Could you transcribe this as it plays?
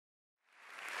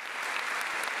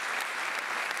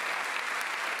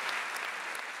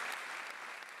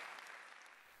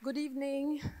Good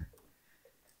evening.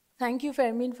 Thank you,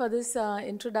 Fermin, for this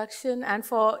introduction and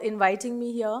for inviting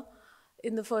me here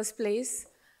in the first place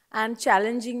and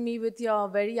challenging me with your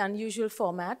very unusual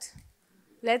format.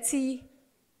 Let's see,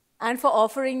 and for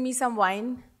offering me some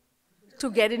wine to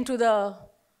get into the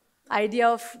idea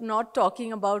of not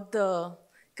talking about the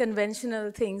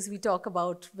conventional things we talk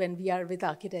about when we are with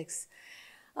architects.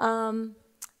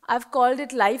 I've called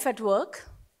it Life at Work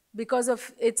because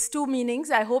of its two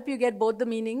meanings. I hope you get both the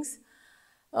meanings.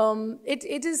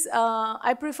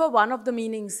 I prefer one of the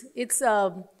meanings. It's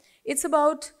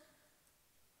about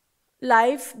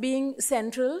life being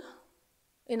central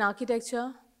in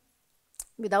architecture.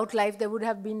 Without life, there would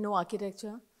have been no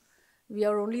architecture. We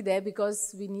are only there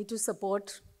because we need to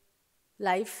support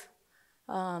life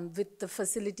with the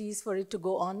facilities for it to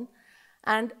go on.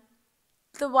 And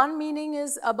the one meaning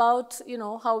is about,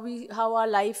 how our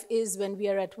life is when we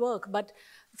are at work. But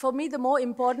for me, the more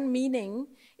important meaning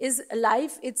is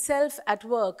life itself at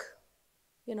work.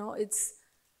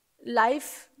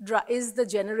 Life is the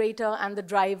generator and the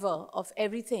driver of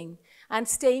everything. And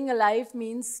staying alive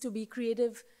means to be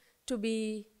creative, to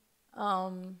be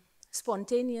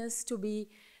spontaneous,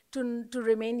 to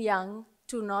remain young,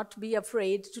 to not be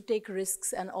afraid, to take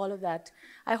risks and all of that.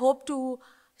 I hope to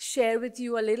share with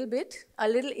you a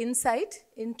little insight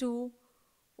into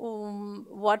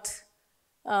what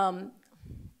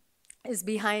is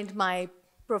behind my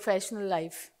professional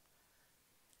life.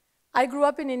 I grew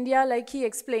up in India, like he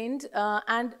explained,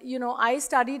 and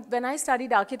when I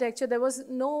studied architecture, there was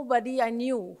nobody I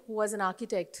knew who was an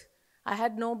architect. I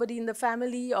had nobody in the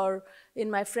family or in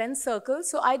my friends' circle,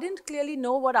 so I didn't clearly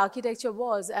know what architecture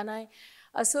was, and I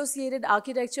associated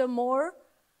architecture more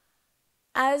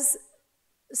as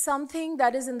something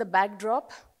that is in the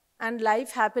backdrop and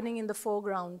life happening in the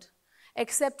foreground,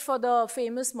 except for the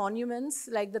famous monuments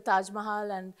like the Taj Mahal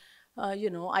and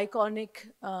iconic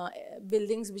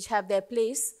buildings which have their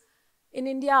place. In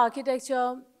India,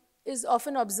 architecture is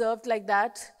often observed like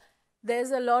that.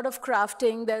 There's a lot of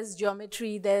crafting, there's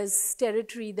geometry, there's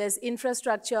territory, there's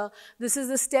infrastructure. This is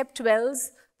the step 12s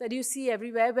that you see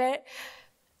everywhere, where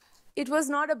it was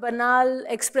not a banal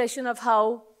expression of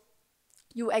how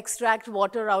you extract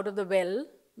water out of the well,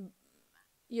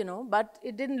 but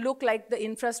it didn't look like the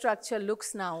infrastructure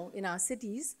looks now in our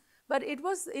cities. But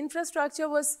infrastructure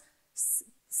was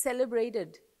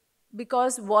celebrated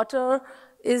because water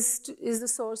is the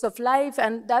source of life,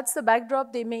 and that's the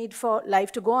backdrop they made for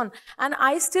life to go on. And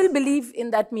I still believe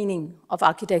in that meaning of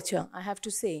architecture, I have to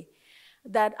say,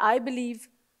 that I believe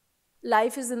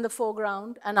life is in the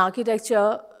foreground and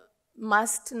architecture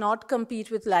must not compete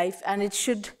with life, and its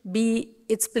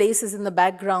place is in the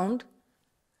background,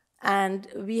 and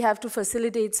we have to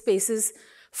facilitate spaces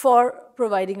for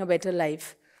providing a better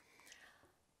life.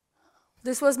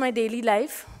 This was my daily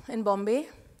life in Bombay.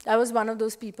 I was one of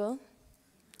those people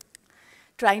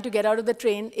trying to get out of the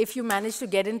train, if you manage to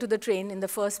get into the train in the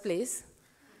first place.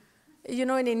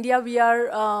 In India, we are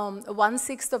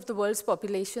 1/6 of the world's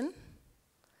population.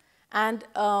 And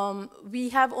we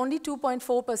have only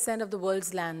 2.4% of the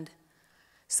world's land.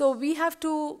 So we have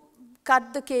to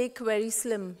cut the cake very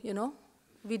slim,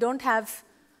 We don't have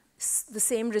the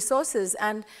same resources.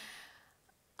 And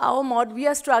we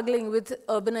are struggling with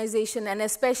urbanization, and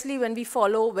especially when we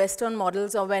follow Western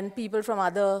models or when people from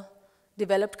other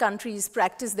developed countries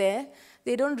practice there,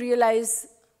 they don't realize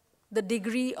the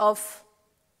degree of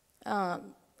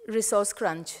resource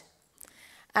crunch.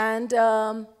 And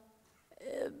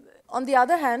on the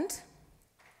other hand,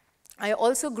 I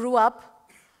also grew up,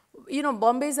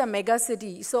 Bombay is a mega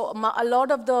city, so a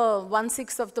lot of the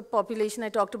 1/6 of the population I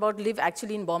talked about live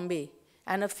actually in Bombay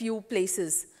and a few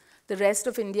places. The rest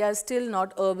of India is still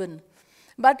not urban.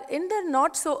 But in the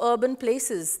not so urban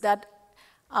places that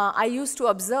I used to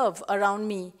observe around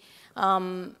me,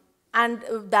 and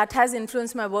that has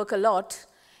influenced my work a lot,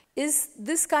 is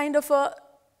this kind of a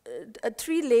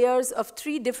 3 layers of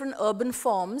 3 different urban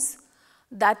forms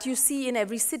that you see in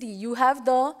every city. You have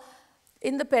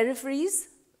in the peripheries,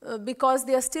 because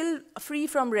they are still free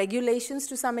from regulations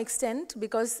to some extent,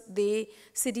 because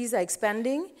cities are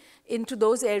expanding into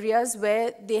those areas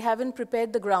where they haven't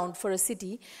prepared the ground for a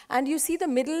city. And you see the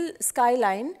middle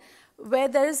skyline, where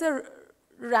there is a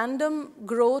random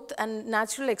growth and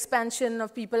natural expansion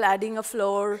of people adding a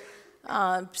floor,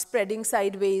 spreading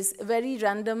sideways, very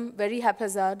random, very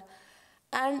haphazard,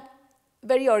 and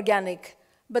very organic.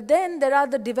 But then there are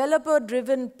the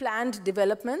developer-driven planned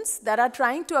developments that are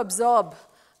trying to absorb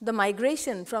the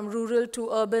migration from rural to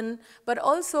urban, but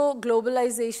also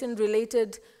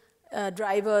globalization-related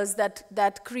drivers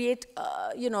that create,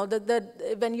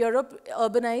 when Europe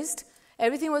urbanized,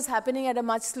 everything was happening at a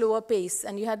much slower pace,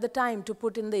 and you had the time to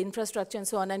put in the infrastructure and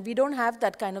so on, and we don't have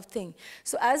that kind of thing.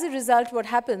 So as a result, what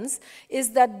happens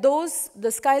is that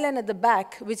the skyline at the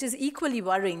back, which is equally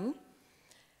worrying,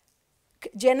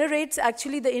 generates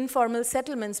actually the informal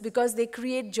settlements because they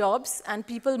create jobs and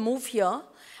people move here,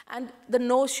 and the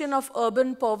notion of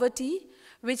urban poverty,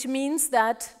 which means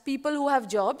that people who have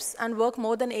jobs and work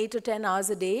more than 8 or 10 hours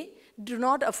a day do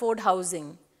not afford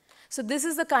housing. So this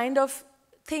is the kind of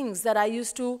things that I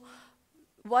used to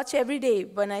watch every day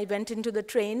when I went into the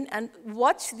train and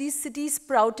watch these cities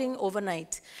sprouting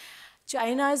overnight.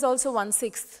 China is also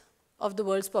 1/6 of the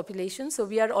world's population, so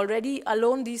we are already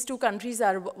alone, these two countries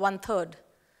are 1/3.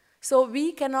 So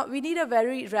we need a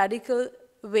very radical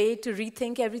way to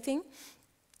rethink everything.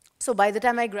 So by the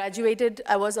time I graduated,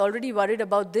 I was already worried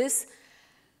about this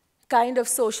kind of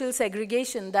social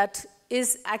segregation that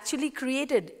is actually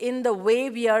created in the way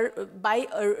we are by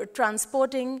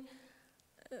transporting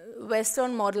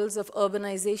Western models of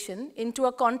urbanization into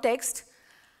a context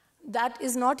that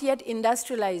is not yet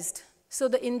industrialized. So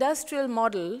the industrial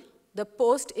model, the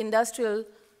post-industrial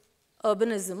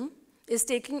urbanism,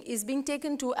 is being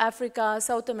taken to Africa,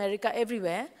 South America,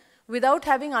 everywhere, without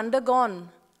having undergone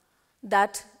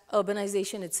that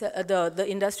urbanization itself, the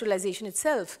industrialization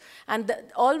itself. And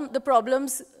all the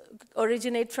problems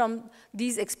originate from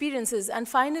these experiences. And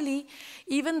finally,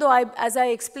 even though as I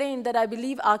explained that I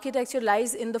believe architecture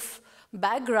lies in the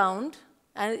background,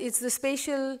 and it's the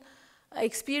spatial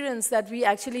experience that we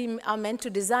actually are meant to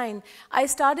design, I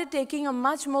started taking a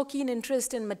much more keen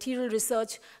interest in material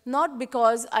research, not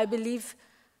because I believe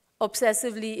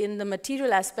obsessively in the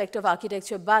material aspect of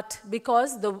architecture, but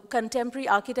because the contemporary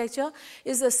architecture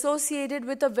is associated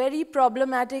with a very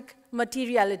problematic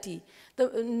materiality.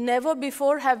 Never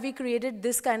before have we created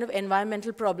this kind of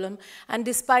environmental problem, and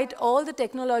despite all the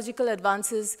technological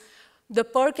advances, the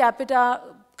per capita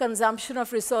consumption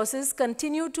of resources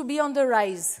continue to be on the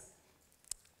rise.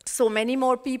 So many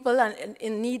more people are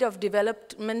in need of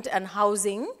development and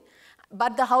housing,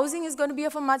 but the housing is going to be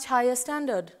of a much higher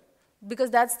standard because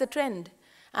that's the trend.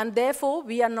 And therefore,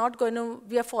 we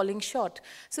are falling short.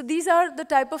 So these are the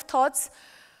type of thoughts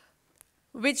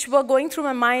which were going through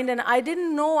my mind, and I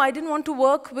didn't want to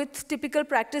work with typical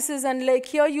practices, and like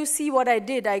here you see what I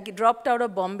did. I dropped out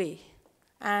of Bombay,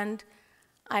 and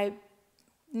I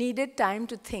needed time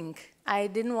to think. I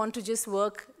didn't want to just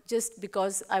work just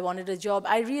because I wanted a job.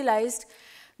 I realized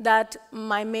that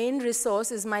my main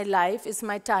resource is my life, is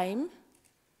my time,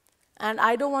 and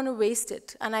I don't want to waste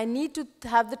it. And I need to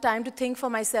have the time to think for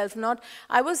myself.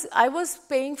 I was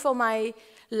paying for my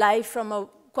life from a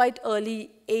quite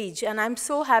early age, and I'm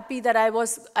so happy that I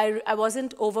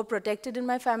wasn't overprotected in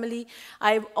my family.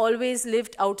 I've always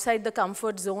lived outside the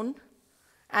comfort zone,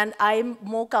 and I'm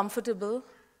more comfortable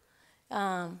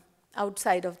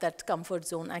outside of that comfort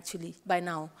zone, actually, by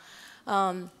now.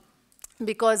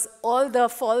 Because all the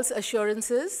false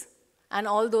assurances and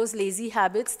all those lazy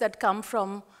habits that come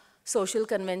from social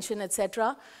convention,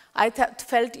 etc., I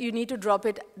felt you need to drop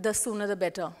it, the sooner the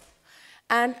better.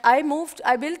 And I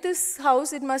built this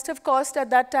house. It must have cost at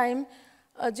that time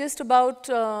just about,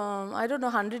 I don't know,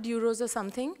 100 euros or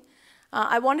something.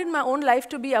 I wanted my own life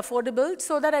to be affordable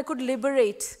so that I could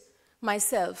liberate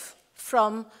myself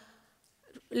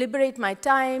liberate my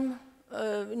time,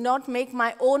 not make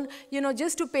my own,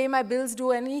 just to pay my bills,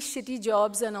 do any shitty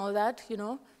jobs and all that,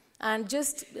 and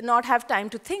just not have time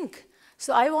to think.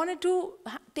 So I wanted to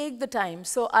take the time.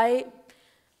 So I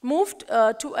moved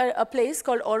to a place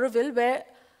called Auroville, where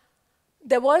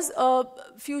there was a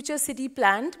future city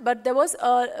planned, but there was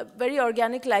a very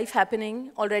organic life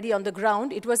happening already on the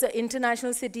ground. It was an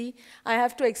international city. I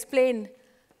have to explain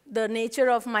the nature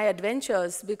of my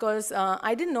adventures because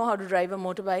I didn't know how to drive a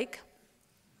motorbike.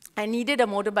 I needed a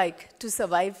motorbike to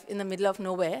survive in the middle of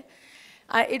nowhere.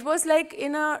 It was like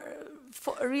in a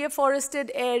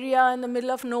reforested area in the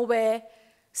middle of nowhere.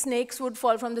 Snakes would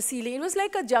fall from the ceiling. It was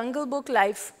like a Jungle Book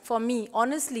life for me,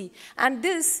 honestly. And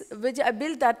this, which I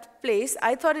built that place,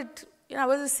 I thought I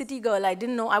was a city girl. I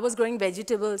didn't know. I was growing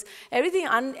vegetables, everything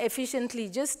inefficiently,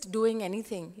 just doing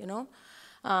anything,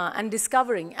 and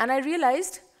discovering. And I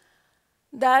realized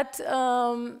that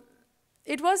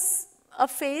it was a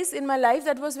phase in my life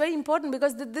that was very important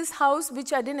because this house,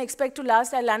 which I didn't expect to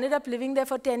last, I landed up living there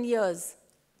for 10 years.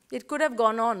 It could have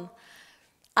gone on.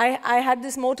 I had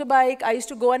this motorbike. I used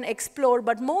to go and explore,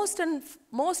 but most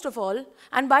of all,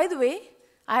 and by the way,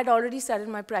 I had already started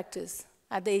my practice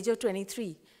at the age of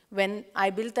 23. When I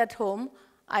built that home,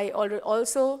 I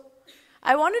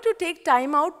wanted to take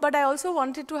time out, but I also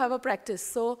wanted to have a practice.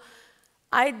 So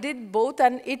I did both,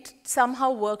 and it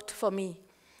somehow worked for me.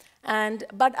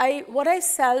 But what I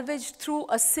salvaged through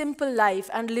a simple life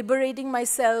and liberating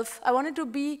myself, I wanted to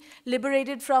be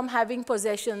liberated from having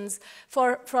possessions,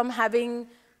 from having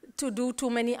to do too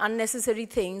many unnecessary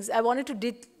things. I wanted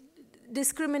to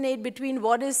discriminate between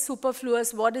what is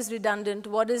superfluous, what is redundant,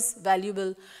 what is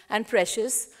valuable and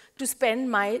precious to spend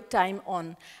my time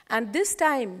on. And this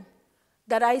time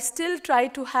that I still try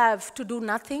to have to do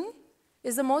nothing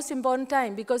is the most important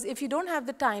time, because if you don't have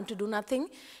the time to do nothing,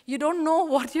 you don't know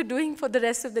what you're doing for the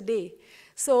rest of the day.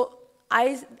 So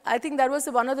I think that was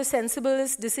one of the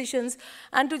sensiblest decisions,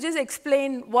 and to just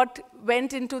explain what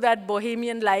went into that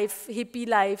bohemian life, hippie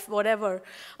life, whatever.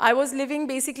 I was living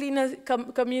basically in a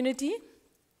community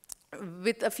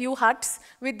with a few huts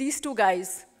with these two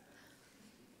guys.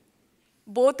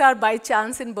 Both are by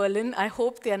chance in Berlin. I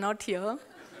hope they are not here.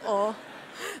 Or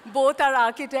both are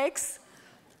architects.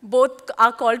 Both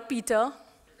are called Peter.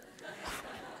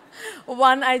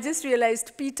 One, I just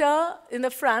realized, Peter in the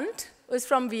front was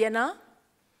from Vienna.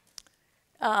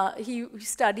 He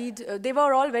studied, they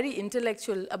were all very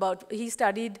intellectual he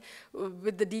studied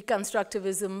with the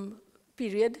deconstructivism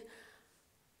period.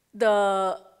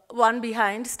 The one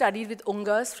behind studied with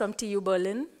Ungers from TU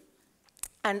Berlin.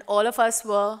 And all of us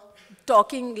were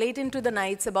talking late into the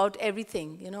nights about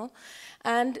everything,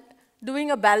 and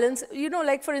doing a balance,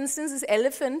 like for instance, this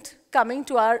elephant coming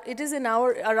to it is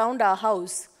around our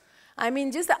house. I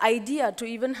mean, just the idea to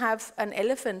even have an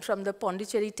elephant from the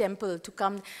Pondicherry temple to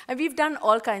come, and we've done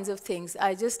all kinds of things.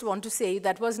 I just want to say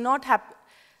that was not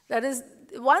that is,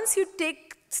 once you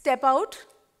step out,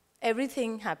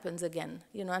 everything happens again,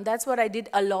 and that's what I did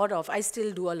a lot of, I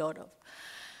still do a lot of.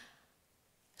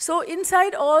 So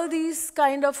inside all these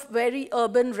kind of very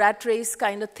urban rat race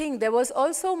kind of thing, there was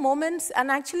also moments, and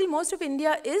actually most of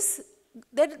India is,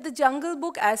 that the Jungle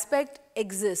Book aspect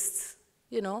exists,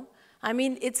 I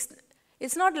mean, it's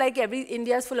not like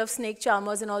India is full of snake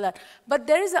charmers and all that, but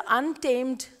there is an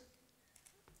untamed,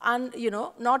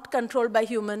 not controlled by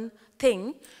human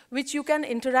thing, which you can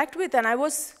interact with, and I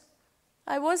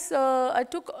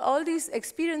took all these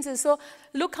experiences. So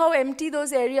look how empty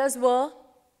those areas were.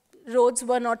 Roads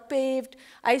were not paved.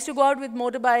 I used to go out with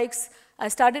motorbikes. I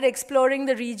started exploring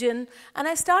the region, and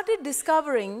I started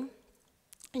discovering,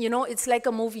 it's like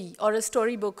a movie or a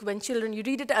storybook. When children, you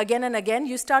read it again and again,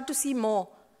 you start to see more,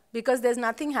 because there's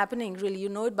nothing happening really. You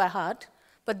know it by heart,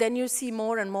 but then you see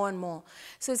more and more and more.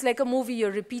 So it's like a movie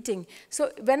you're repeating.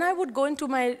 So when I would go into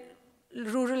my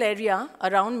rural area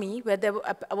around me, where there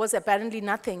was apparently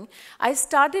nothing, I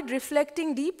started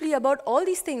reflecting deeply about all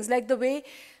these things, like the way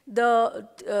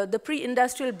the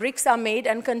pre-industrial bricks are made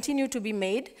and continue to be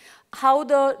made, how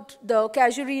the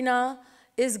casuarina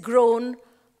is grown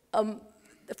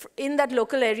in that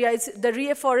local area. The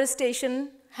reforestation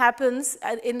happens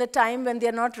in the time when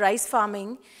they're not rice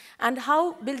farming, and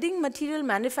how building material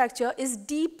manufacture is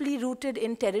deeply rooted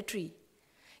in territory.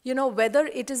 Whether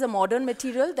it is a modern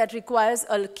material that requires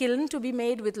a kiln to be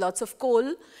made with lots of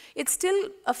coal, it's still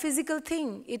a physical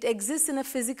thing. It exists in a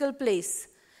physical place.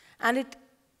 And it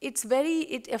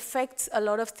affects a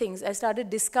lot of things. I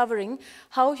started discovering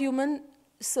how human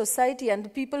society and the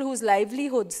people whose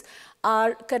livelihoods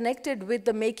are connected with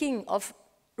the making of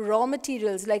raw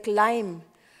materials like lime,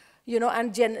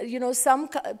 and some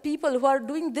people who are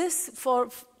doing this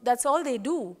that's all they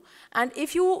do. And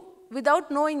if you,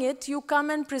 without knowing it, you come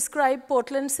and prescribe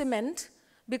Portland cement,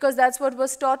 because that's what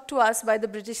was taught to us by the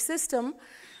British system,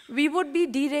 we would be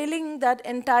derailing that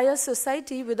entire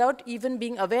society without even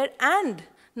being aware, and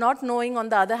not knowing, on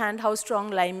the other hand, how strong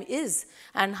lime is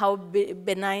and how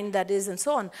benign that is and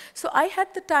so on. So I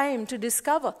had the time to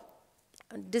discover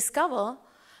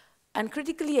and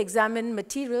critically examine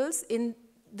materials in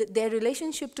their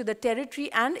relationship to the territory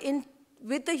and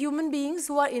with the human beings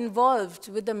who are involved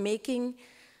with the making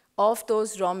of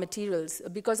those raw materials.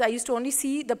 Because I used to only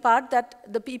see the part that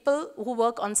the people who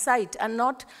work on site, and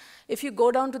not if you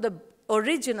go down to the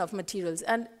origin of materials.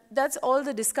 And that's all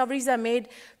the discoveries I made.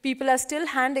 People are still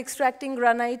hand extracting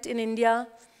granite in India,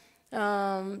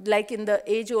 like in the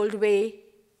age-old way.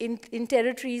 In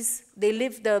territories, they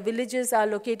live, the villages are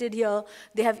located here.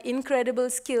 They have incredible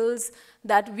skills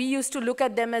that we used to look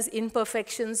at them as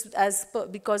imperfections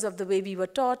because of the way we were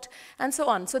taught, and so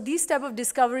on. So these type of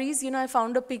discoveries, I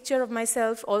found a picture of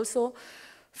myself also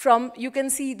from, you can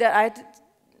see that I'm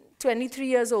 23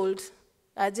 years old.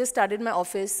 I just started my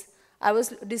office. I was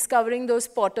discovering those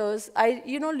potters.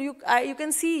 You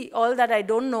can see all that I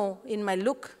don't know in my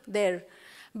look there.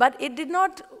 But it did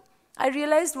not, I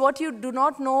realized what you do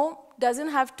not know doesn't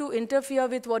have to interfere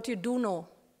with what you do know.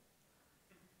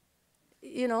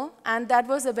 And that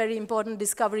was a very important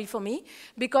discovery for me,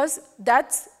 because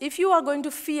if you are going to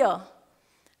fear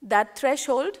that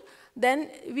threshold, then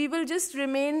we will just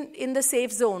remain in the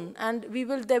safe zone, and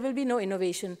there will be no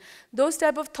innovation. Those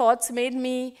type of thoughts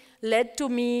led to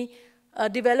me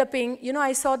developing,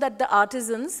 I saw that the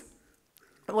artisans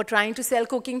were trying to sell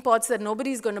cooking pots that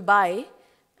nobody's going to buy,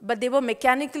 but they were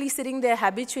mechanically sitting there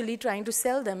habitually trying to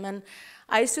sell them. And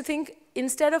I used to think,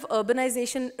 instead of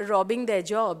urbanization robbing their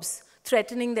jobs,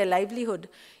 threatening their livelihood,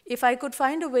 if I could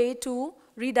find a way to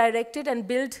redirect it and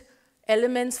build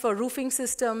elements for roofing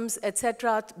systems,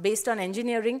 etc., based on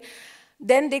engineering,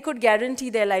 then they could guarantee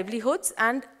their livelihoods.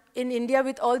 And in India,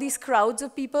 with all these crowds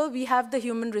of people, we have the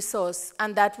human resource,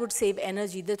 and that would save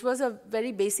energy. That was a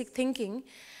very basic thinking.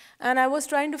 And I was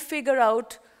trying to figure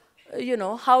out,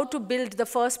 how to build the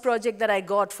first project that I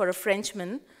got for a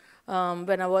Frenchman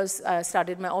when I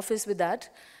started my office with that.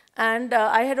 And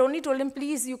I had only told him,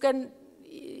 please, he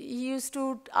used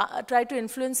to try to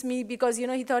influence me because,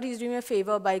 he thought he's doing me a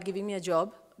favor by giving me a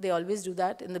job. They always do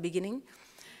that in the beginning.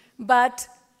 But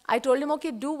I told him,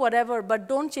 okay, do whatever, but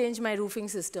don't change my roofing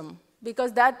system.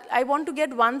 Because I want to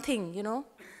get one thing,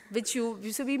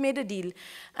 so we made a deal.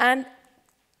 And,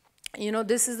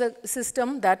 this is a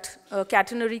system, that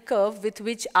catenary curve, with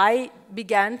which I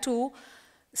began to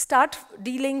start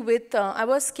dealing with, I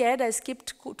was scared, I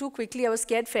skipped too quickly, I was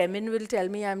scared Fairmin will tell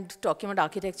me I'm talking about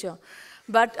architecture.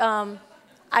 But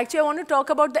actually, I want to talk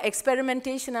about the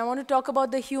experimentation. I want to talk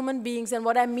about the human beings and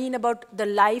what I mean about the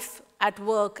life at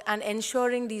work and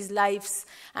ensuring these lives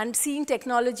and seeing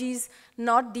technologies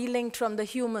not delinked from the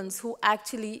humans who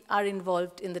actually are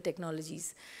involved in the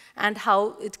technologies and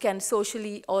how it can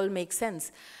socially all make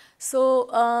sense. So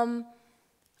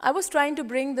I was trying to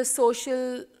bring the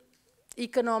social,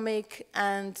 economic,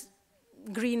 and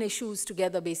green issues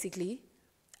together, basically,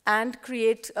 and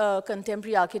create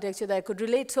contemporary architecture that I could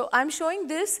relate. So I'm showing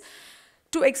this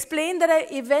to explain that I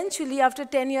eventually, after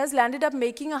 10 years, landed up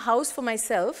making a house for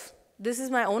myself. This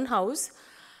is my own house,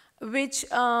 which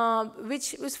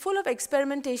was full of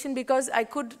experimentation because I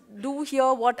could do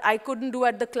here what I couldn't do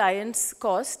at the client's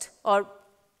cost, or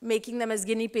making them as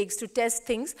guinea pigs to test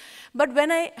things. But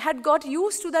when I had got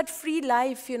used to that free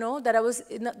life, that I was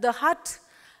in the hut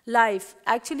life,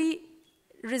 actually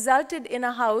resulted in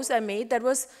a house I made that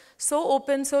was so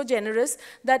open, so generous,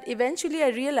 that eventually I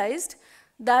realized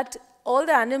that all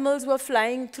the animals were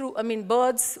flying through,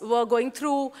 birds were going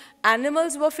through,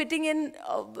 animals were fitting in,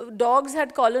 dogs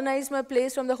had colonized my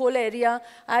place from the whole area.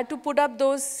 I had to put up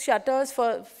those shutters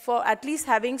for at least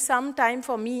having some time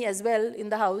for me as well in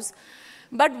the house.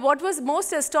 But what was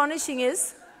most astonishing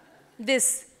is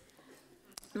this.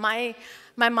 My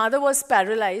mother was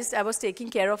paralyzed. I was taking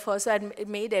care of her, so I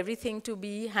made everything to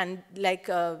be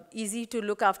easy to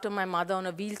look after my mother on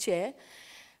a wheelchair.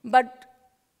 But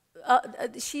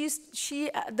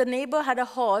the neighbor had a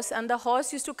horse, and the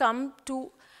horse used to come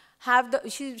to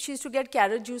she used to get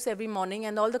carrot juice every morning,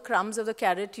 and all the crumbs of the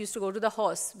carrot used to go to the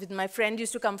horse. With my friend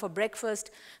used to come for breakfast.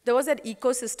 There was that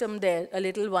ecosystem there, a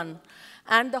little one.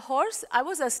 And the horse, I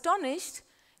was astonished,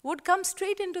 would come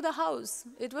straight into the house.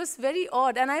 It was very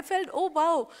odd. And I felt, oh,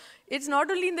 wow, it's not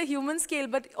only in the human scale,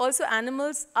 but also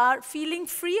animals are feeling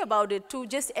free about it to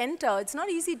just enter. It's not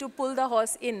easy to pull the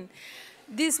horse in.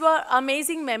 These were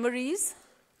amazing memories.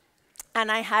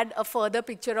 And I had a further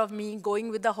picture of me going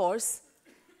with the horse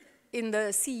in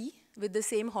the sea with the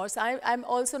same horse. I'm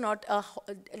also not,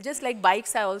 just like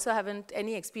bikes, I also haven't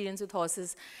any experience with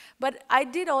horses. But I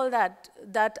did all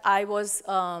that I was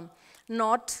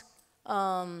not,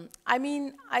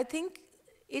 I think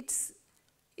it's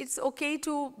okay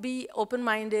to be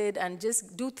open-minded and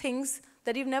just do things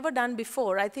that you've never done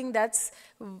before. I think that's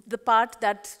the part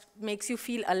that makes you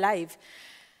feel alive.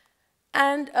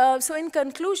 And so in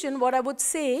conclusion, what I would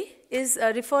say is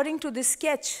referring to this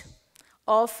sketch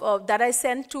that I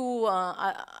sent to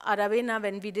Aravena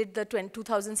when we did the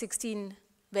 2016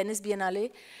 Venice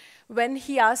Biennale. When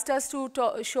he asked us to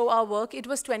show our work, it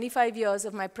was 25 years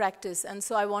of my practice. And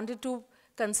so I wanted to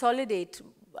consolidate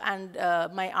and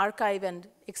my archive and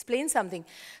explain something.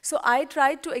 So I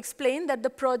tried to explain that the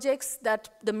projects that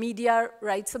the media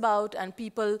writes about and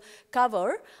people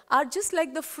cover are just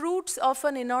like the fruits of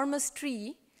an enormous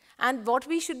tree. And what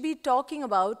we should be talking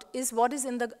about is what is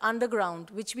in the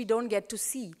underground, which we don't get to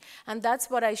see. And that's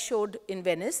what I showed in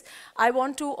Venice. I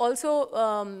want to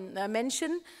also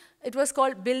mention, it was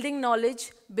called Building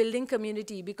Knowledge, Building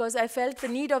Community, because I felt the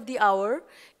need of the hour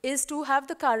is to have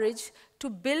the courage to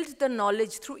build the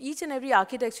knowledge through each and every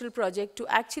architectural project, to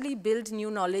actually build new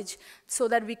knowledge so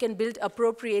that we can build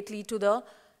appropriately to the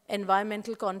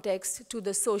environmental context, to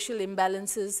the social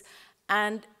imbalances,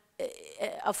 and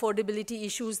affordability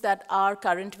issues that our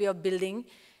current way of building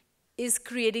is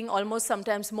creating almost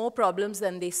sometimes more problems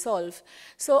than they solve.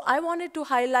 So I wanted to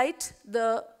highlight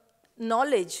the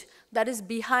knowledge that is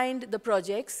behind the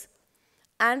projects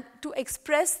and to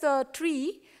express the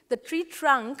tree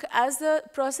trunk as a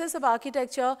process of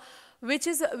architecture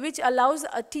which allows,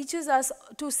 teaches us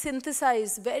to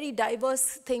synthesize very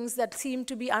diverse things that seem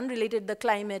to be unrelated, the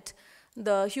climate,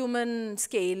 the human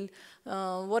scale,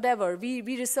 whatever. We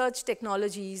research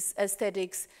technologies,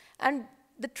 aesthetics, and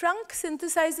the trunk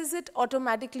synthesizes it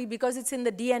automatically because it's in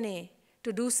the DNA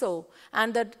to do so.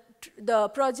 And the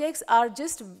projects are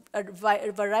just a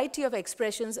variety of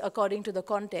expressions according to the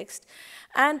context.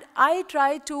 And I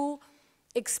try to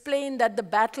explain that the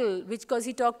battle, because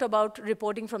he talked about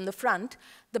reporting from the front,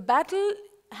 the battle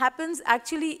happens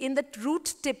actually in the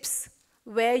root tips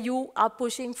where you are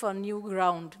pushing for new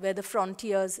ground, where the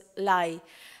frontiers lie,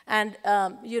 and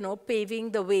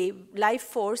paving the way, life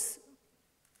force,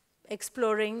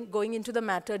 exploring, going into the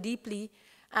matter deeply,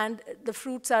 and the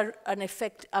fruits are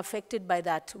affected by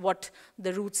that, what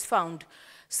the roots found.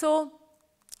 So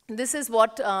this is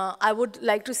what I would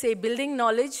like to say. Building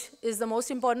knowledge is the most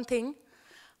important thing,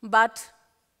 but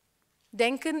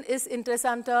Denken ist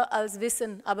interessanter als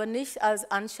Wissen, aber nicht als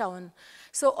Anschauen.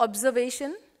 So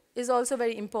observation is also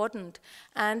very important.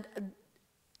 And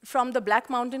from the Black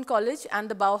Mountain College and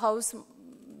the Bauhaus,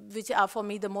 which are for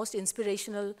me the most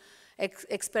inspirational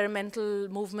experimental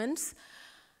movements,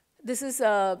 this is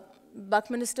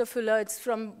Buckminster Fuller. It's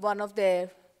from one of their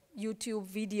YouTube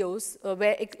videos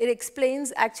where it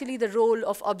explains actually the role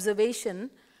of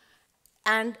observation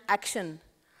and action.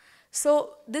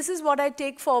 So this is what I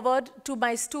take forward to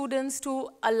my students to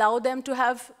allow them to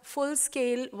have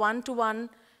full-scale, one-to-one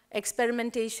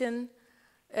experimentation,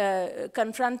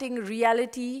 confronting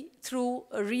reality through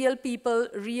real people,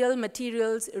 real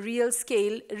materials, real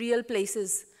scale, real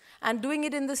places, and doing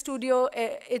it in the studio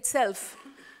itself,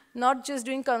 not just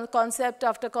doing concept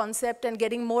after concept and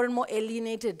getting more and more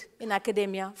alienated in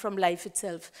academia from life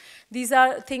itself. These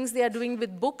are things they are doing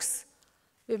with books.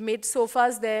 We've made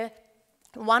sofas there.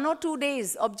 1 or 2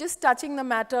 days of just touching the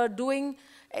matter,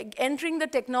 entering the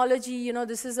technology.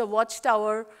 This is a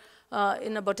watchtower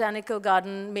in a botanical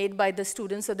garden made by the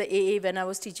students of the AA when I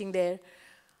was teaching there.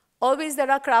 Always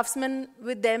there are craftsmen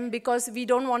with them because we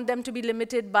don't want them to be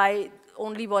limited by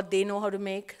only what they know how to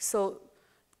make. So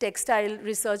textile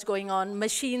research going on,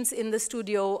 machines in the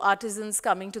studio, artisans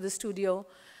coming to the studio.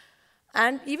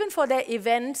 And even for their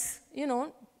events,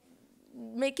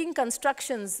 making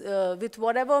constructions with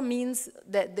whatever means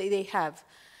that they have.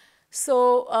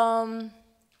 So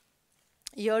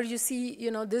here you see,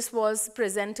 this was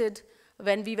presented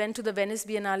when we went to the Venice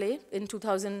Biennale in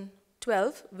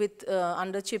 2012 with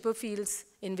under Chipperfield's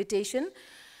invitation.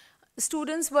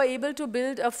 Students were able to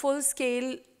build a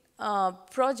full-scale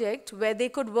project where they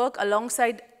could work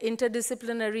alongside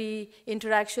interdisciplinary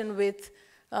interaction with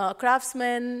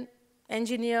craftsmen,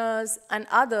 engineers, and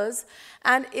others.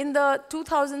 And in the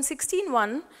 2016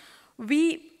 one,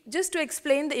 just to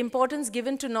explain the importance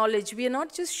given to knowledge, we are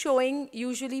not just showing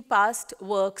usually past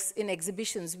works in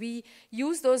exhibitions. We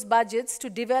use those budgets to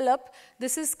develop,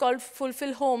 this is called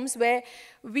Fulfill Homes, where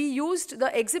we used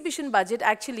the exhibition budget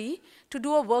actually to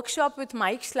do a workshop with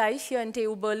Mike Schleich here in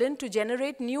TU Berlin to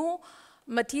generate new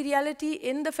materiality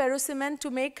in the ferrocement to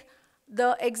make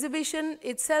the exhibition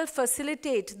itself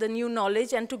facilitate the new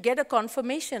knowledge and to get a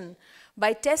confirmation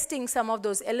by testing some of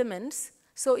those elements.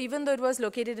 So even though it was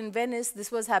located in Venice,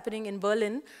 this was happening in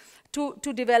Berlin to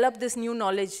develop this new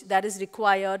knowledge that is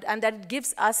required and that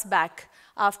gives us back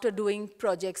after doing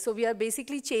projects. So we are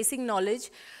basically chasing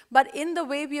knowledge, but in the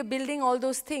way we are building all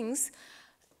those things,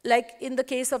 like in the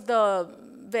case of the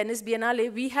Venice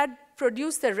Biennale, we had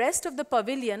produced the rest of the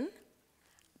pavilion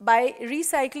by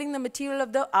recycling the material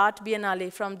of the Art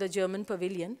Biennale from the German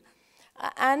pavilion.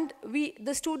 And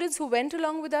the students who went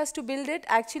along with us to build it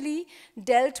actually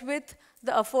dealt with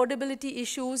the affordability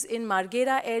issues in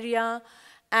Marghera area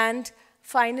and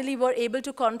finally were able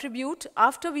to contribute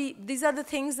after these are the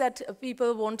things that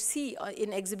people won't see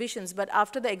in exhibitions, but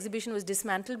after the exhibition was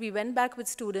dismantled, we went back with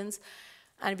students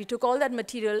and we took all that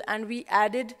material and we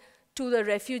added to the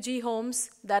refugee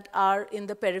homes that are in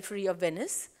the periphery of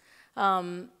Venice.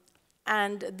 And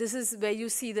this is where you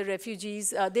see the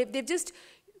refugees. They've just,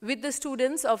 with the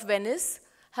students of Venice,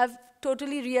 have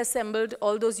totally reassembled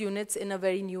all those units in a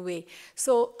very new way.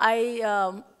 So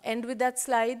I end with that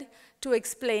slide to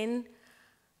explain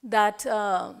that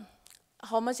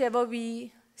how much ever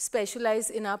we specialize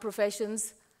in our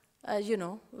professions,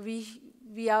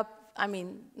 we are,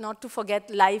 not to forget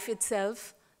life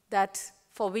itself, that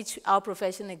for which our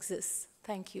profession exists.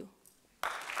 Thank you.